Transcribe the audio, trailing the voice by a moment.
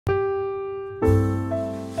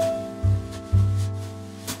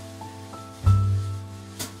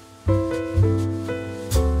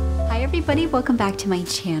everybody, welcome back to my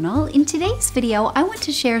channel. In today's video, I want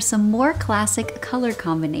to share some more classic color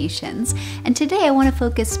combinations. And today I want to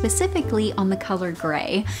focus specifically on the color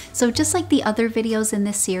gray. So just like the other videos in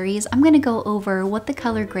this series, I'm going to go over what the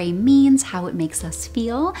color gray means, how it makes us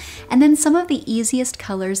feel, and then some of the easiest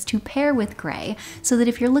colors to pair with gray, so that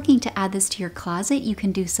if you're looking to add this to your closet, you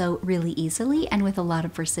can do so really easily and with a lot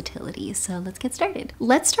of versatility. So let's get started.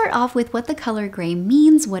 Let's start off with what the color gray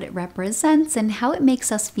means, what it represents, and how it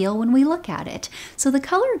makes us feel when we look at it. So the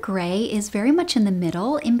color gray is very much in the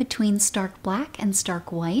middle, in between stark black and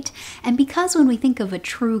stark white, and because when we think of a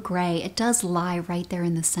true gray, it does lie right there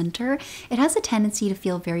in the center, it has a tendency to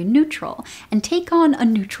feel very neutral and take on a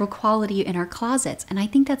neutral quality in our closets, and I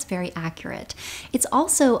think that's very accurate. It's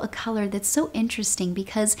also a color that's so interesting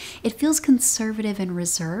because it feels conservative and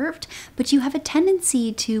reserved, but you have a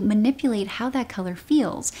tendency to manipulate how that color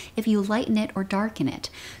feels if you lighten it or darken it.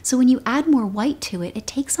 So when you add more white to it, it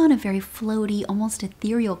takes on a very floaty, almost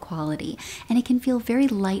ethereal quality, and it can feel very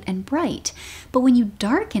light and bright. But when you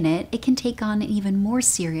darken it, it can take on an even more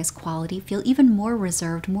serious quality, feel even more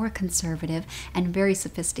reserved, more conservative, and very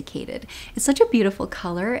sophisticated. It's such a beautiful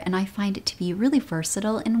color, and I find it to be really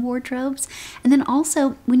versatile in wardrobes. And then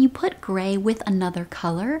also, when you put gray with another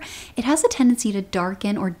color, it has a tendency to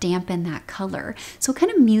darken or dampen that color. So it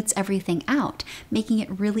kind of mutes everything out, making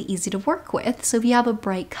it really easy to work with. So if you have a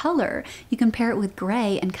bright color, you can pair it with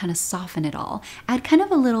gray and kind of soften it all, add kind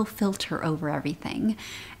of a little filter over everything.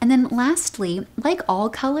 And then lastly, like all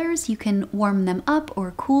colors, you can warm them up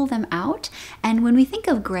or cool them out. And when we think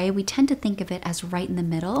of gray, we tend to think of it as right in the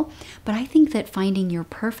middle, but I think that finding your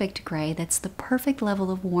perfect gray that's the perfect level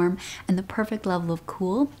of warm and the perfect level of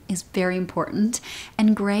cool is very important.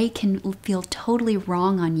 And gray can feel totally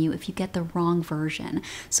wrong on you if you get the wrong version.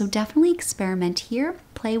 So definitely experiment here,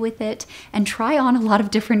 play with it, and try on a lot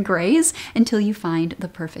of different grays until you find the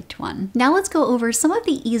perfect one. Now let's go over some of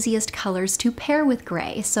the easiest colors to pair with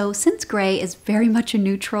gray. So since gray is very much a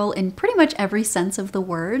neutral in pretty much every sense of the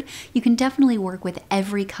word, you can definitely work with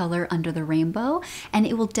every color under the rainbow, and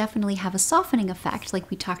it will definitely have a softening effect like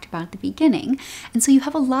we talked about at the beginning. And so you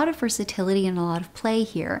have a lot of versatility and a lot of play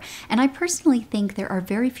here. And I personally think there are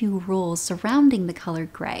very few rules surrounding the color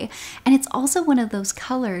gray. And it's also one of those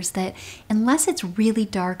colors that unless it's really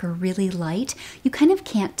dark or really light, you kind of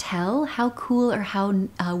can't tell how cool or how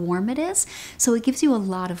warm it is. So it gives you a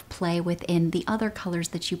lot of play within the other colors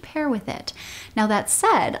that you pair with it. Now that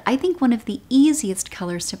said, I think one of the easiest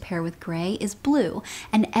colors to pair with gray is blue,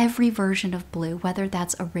 and every version of blue, whether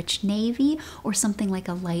that's a rich navy or something like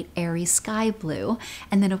a light airy sky blue,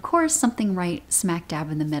 and then of course something right smack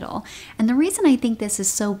dab in the middle. And the reason I think this is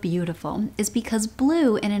so beautiful is because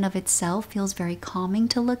blue in and of itself feels very calming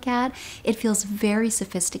to look at. It feels very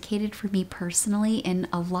sophisticated for me personally in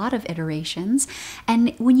a lot of iterations,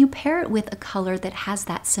 and when you pair it with a color that has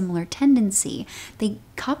that similar tendency, they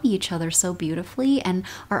copy each other so beautifully, and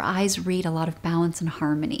our eyes read a lot of balance and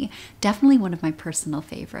harmony. Definitely one of my personal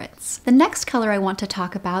favorites. The next color I want to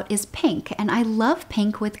talk about is pink, and I love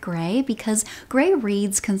pink with gray because gray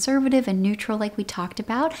reads conservative and neutral like we talked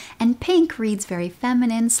about, and pink reads very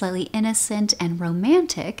feminine, slightly innocent, and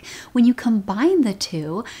romantic. When you combine the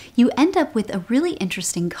two, you end up with a really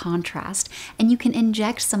interesting contrast, and you can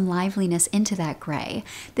inject some liveliness into that gray.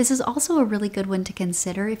 This is also a really good one to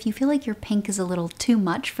consider if you feel like your pink is a little too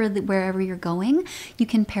much for wherever you're going. You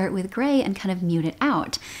can pair it with gray and kind of mute it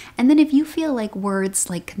out. And then if you feel like words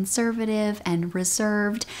like conservative and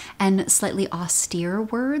reserved and slightly austere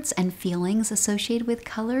words and feelings associated with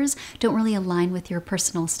colors don't really align with your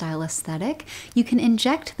personal style aesthetic, you can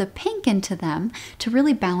inject the pink into them to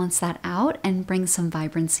really balance that out and bring some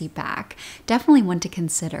vibrancy back. Definitely one to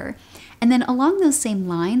consider. And then along those same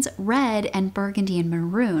lines, red and burgundy and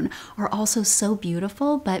maroon are also so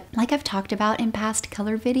beautiful, but like I've talked about in past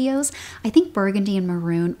color videos, I think burgundy and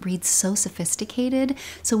maroon read so sophisticated,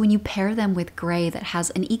 so when you pair them with gray that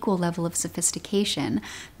has an equal level of sophistication,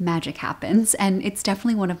 magic happens, and it's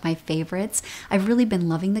definitely one of my favorites. I've really been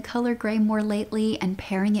loving the color gray more lately, and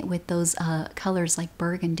pairing it with those colors like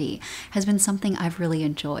burgundy has been something I've really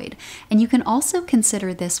enjoyed. And you can also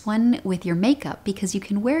consider this one with your makeup, because you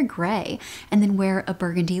can wear gray and then wear a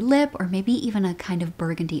burgundy lip or maybe even a kind of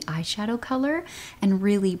burgundy eyeshadow color and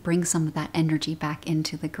really bring some of that energy back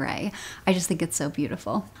into the gray. I just think it's so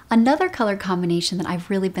beautiful. Another color combination that I've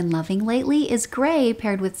really been loving lately is gray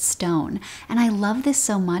paired with stone. And I love this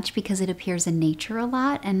so much because it appears in nature a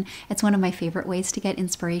lot, and it's one of my favorite ways to get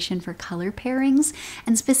inspiration for color pairings.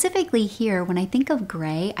 And specifically here, when I think of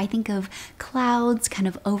gray, I think of clouds, kind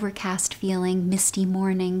of overcast feeling, misty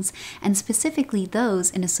mornings, and specifically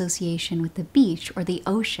those in association association with the beach or the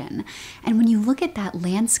ocean. And when you look at that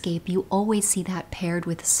landscape, you always see that paired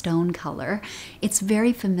with stone color. It's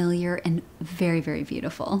very familiar and very, very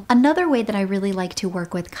beautiful. Another way that I really like to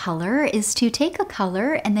work with color is to take a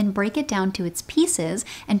color and then break it down to its pieces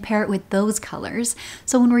and pair it with those colors.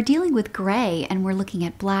 So when we're dealing with gray and we're looking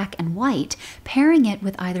at black and white, pairing it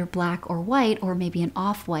with either black or white or maybe an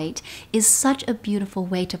off-white is such a beautiful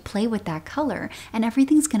way to play with that color, and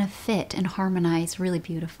everything's gonna fit and harmonize really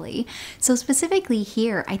beautifully. So specifically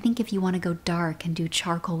here, I think if you want to go dark and do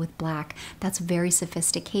charcoal with black, that's very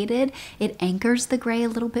sophisticated. It anchors the gray a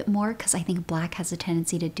little bit more because I think black has a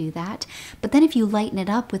tendency to do that. But then if you lighten it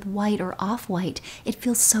up with white or off-white, it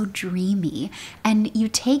feels so dreamy, and you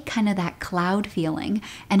take kind of that cloud feeling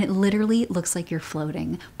and it literally looks like you're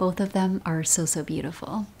floating. Both of them are so, so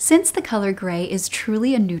beautiful. Since the color gray is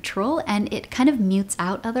truly a neutral and it kind of mutes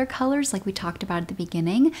out other colors like we talked about at the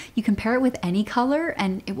beginning, you can pair it with any color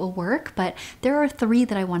and it will work, but there are three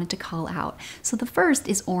that I wanted to call out. So the first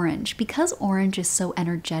is orange. Because orange is so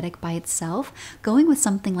energetic by itself, going with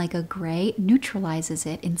something like a gray neutralizes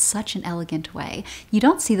it in such an elegant way. You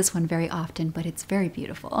don't see this one very often, but it's very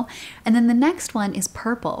beautiful. And then the next one is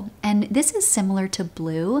purple, and this is similar to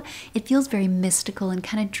blue. It feels very mystical and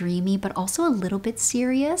kind of dreamy, but also a little bit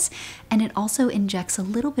serious, and it also injects a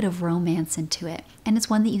little bit of romance into it. And it's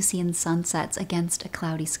one that you see in sunsets against a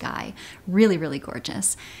cloudy sky. Really, really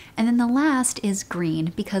gorgeous. And then the last is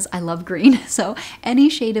green, because I love green. So any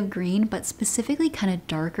shade of green, but specifically kind of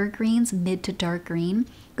darker greens, mid to dark green,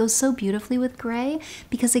 goes so beautifully with gray,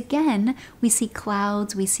 because again, we see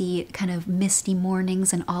clouds, we see kind of misty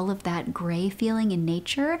mornings and all of that gray feeling in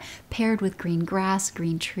nature paired with green grass,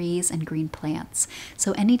 green trees, and green plants.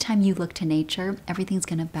 So anytime you look to nature, everything's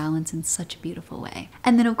going to balance in such a beautiful way.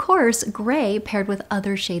 And then of course, gray paired with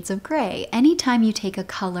other shades of gray. Anytime you take a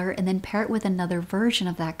color and then pair it with another version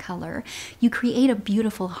of that color, you create a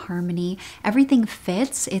beautiful harmony. Everything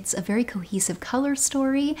fits. It's a very cohesive color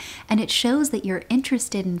story, and it shows that you're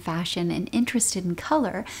interested in fashion and interested in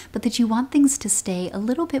color, but that you want things to stay a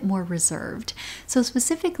little bit more reserved. So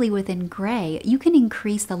specifically within gray, you can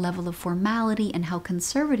increase the level of formality and how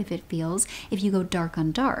conservative it feels if you go dark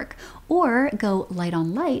on dark, or go light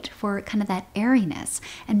on light for kind of that airiness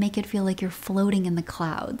and make it feel like you're floating in the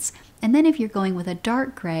clouds. And then if you're going with a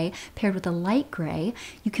dark gray paired with a light gray,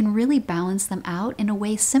 you can really balance them out in a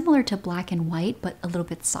way similar to black and white, but a little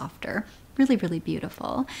bit softer. Really, really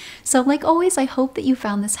beautiful. So like always, I hope that you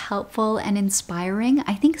found this helpful and inspiring.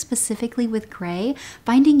 I think specifically with gray,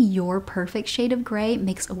 finding your perfect shade of gray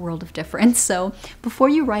makes a world of difference. So before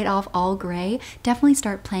you write off all gray, definitely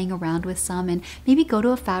start playing around with some, and maybe go to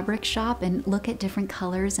a fabric shop and look at different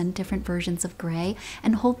colors and different versions of gray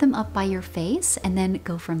and hold them up by your face and then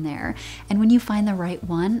go from there. And when you find the right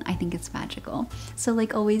one, I think it's magical. So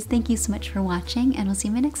like always, thank you so much for watching, and we'll see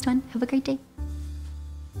you in my next one. Have a great day.